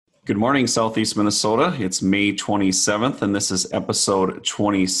Good morning, Southeast Minnesota. It's May 27th, and this is episode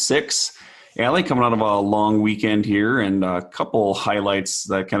 26. Allie, coming out of a long weekend here, and a couple highlights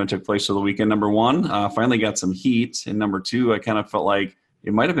that kind of took place over the weekend. Number one, finally got some heat. And number two, I kind of felt like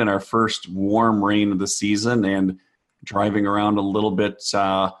it might have been our first warm rain of the season, and driving around a little bit,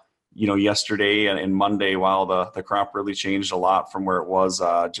 yesterday and Monday, while the crop really changed a lot from where it was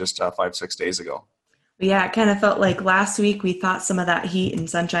just 5-6 days ago. Yeah, it kind of felt like last week we thought some of that heat and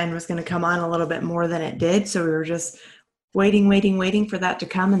sunshine was going to come on a little bit more than it did. So we were just waiting for that to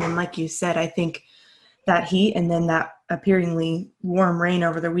come. And then, like you said, I think that heat and then that appearingly warm rain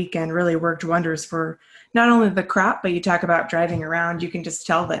over the weekend really worked wonders for not only the crop, but you talk about driving around, you can just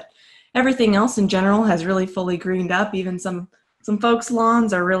tell that everything else in general has really fully greened up. Even some folks'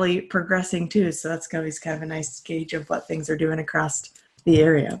 lawns are really progressing too. So that's always kind of a nice gauge of what things are doing across the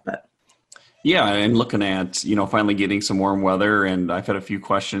area. But Yeah, and looking at, finally getting some warm weather, and I've had a few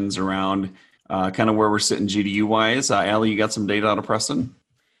questions around kind of where we're sitting GDU-wise. Allie, you got some data out of Preston?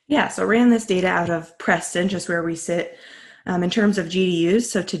 yeah, so ran this data out of Preston, just where we sit in terms of GDUs.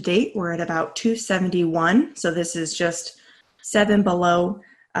 So to date, we're at about 271. So this is just 7 below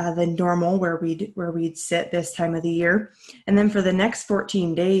the normal where we'd sit this time of the year. And then for the next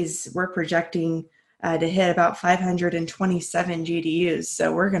 14 days, we're projecting to hit about 527 GDUs.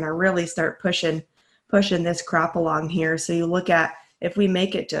 So we're going to really start pushing this crop along here. So you look at, if we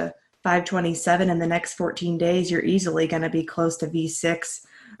make it to 527 in the next 14 days, you're easily going to be close to V6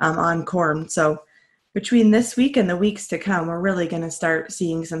 on corn. So between this week and the weeks to come, we're really going to start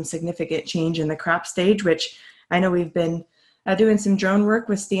seeing some significant change in the crop stage, which I know we've been doing some drone work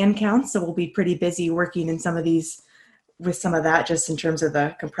with stand counts. So we'll be pretty busy working in some of these with some of that, just in terms of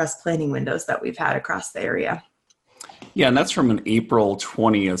the compressed planting windows that we've had across the area. Yeah, and that's from an April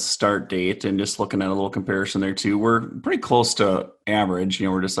 20th start date. And just looking at a little comparison there too, we're pretty close to average.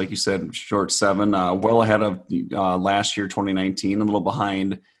 We're just, like you said, short 7, well ahead of last year, 2019, a little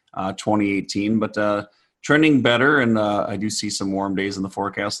behind 2018, but trending better. And I do see some warm days in the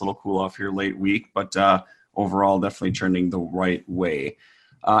forecast, a little cool off here late week, but overall definitely trending the right way.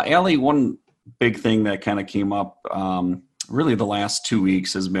 Allie, one big thing that kind of came up really the last 2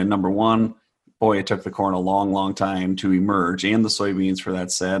 weeks has been, number one, boy, it took the corn a long time to emerge, and the soybeans for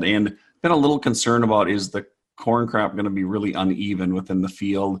that said, and been a little concerned about, is the corn crop going to be really uneven within the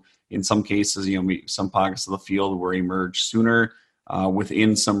field? In some cases, some pockets of the field were emerged sooner.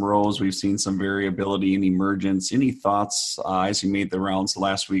 Within some rows, we've seen some variability in emergence. Any thoughts as you made the rounds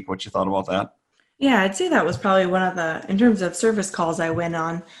last week, what you thought about that? Yeah, I'd say that was probably one of the, in terms of service calls I went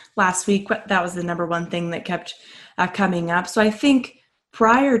on last week, that was the number one thing that kept coming up. So I think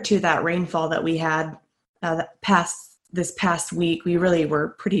prior to that rainfall that we had this past week, we really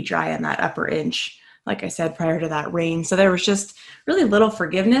were pretty dry on that upper inch, like I said, prior to that rain. So there was just really little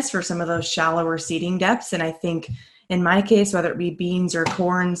forgiveness for some of those shallower seeding depths. And I think in my case, whether it be beans or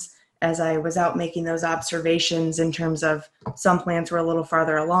corns, as I was out making those observations in terms of some plants were a little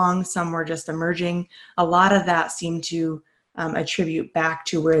farther along, some were just emerging, a lot of that seemed to attribute back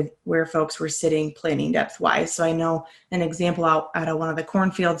to where folks were sitting planting depth wise. So I know an example out of one of the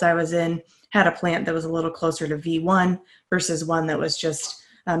cornfields I was in had a plant that was a little closer to V1 versus one that was just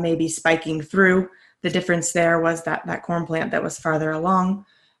maybe spiking through. The difference there was that corn plant that was farther along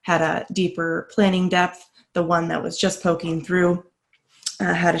had a deeper planting depth. The one that was just poking through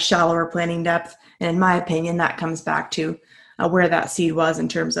had a shallower planting depth. And in my opinion, that comes back to where that seed was in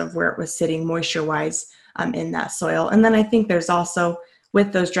terms of where it was sitting moisture-wise in that soil. And then I think there's also,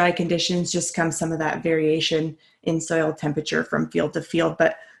 with those dry conditions, just comes some of that variation in soil temperature from field to field.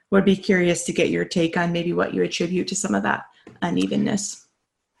 But would be curious to get your take on maybe what you attribute to some of that unevenness.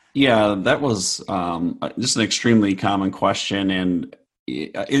 Yeah, that was just an extremely common question, and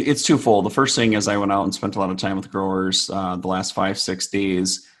it's twofold. The first thing is I went out and spent a lot of time with growers the last 5-6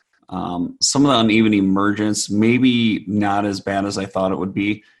 days. Some of the uneven emergence, maybe not as bad as I thought it would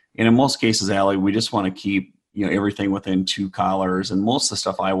be. And in most cases, Allie, we just want to keep everything within 2 collars. And most of the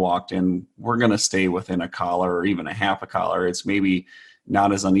stuff I walked in, we're going to stay within a collar or even a half a collar. It's maybe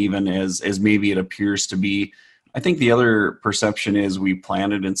not as uneven as maybe it appears to be. I think the other perception is we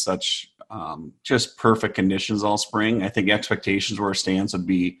planted in such just perfect conditions all spring. I think expectations where stands would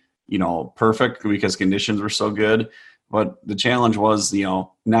be, perfect because conditions were so good. But the challenge was,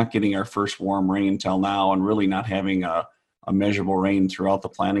 not getting our first warm rain till now and really not having a measurable rain throughout the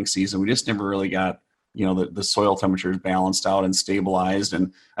planting season. We just never really got, the soil temperatures balanced out and stabilized.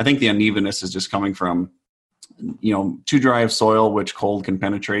 And I think the unevenness is just coming from, too dry of soil, which cold can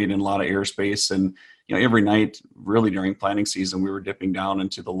penetrate in a lot of airspace. And every night, really during planting season, we were dipping down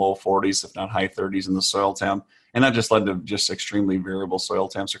into the low 40s, if not high 30s in the soil temp. And that just led to just extremely variable soil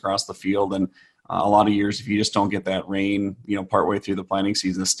temps across the field. And a lot of years, if you just don't get that rain, partway through the planting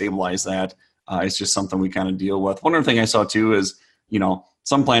season to stabilize that, it's just something we kind of deal with. One other thing I saw too is,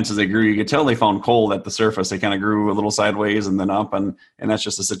 some plants as they grew, you could tell they found cold at the surface. They kind of grew a little sideways and then up, and that's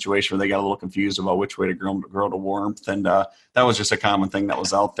just a situation where they got a little confused about which way to grow to warmth. And that was just a common thing that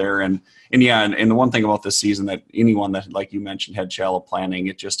was out there. And the one thing about this season that anyone that, like you mentioned, had shallow planting,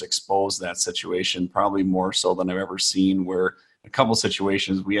 it just exposed that situation probably more so than I've ever seen, where a couple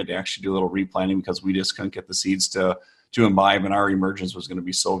situations we had to actually do a little replanting because we just couldn't get the seeds to imbibe, and our emergence was going to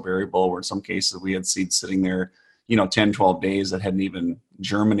be so variable, where in some cases we had seeds sitting there 10, 12 days that hadn't even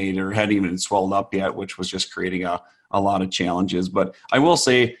germinated or hadn't even swelled up yet, which was just creating a lot of challenges. But I will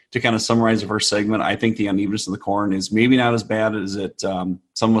say, to kind of summarize the first segment, I think the unevenness of the corn is maybe not as bad as it some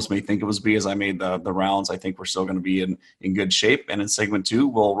of us may think it was be. As I made the rounds, I think we're still going to be in good shape. And in segment 2,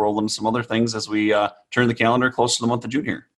 we'll roll into some other things as we turn the calendar close to the month of June here.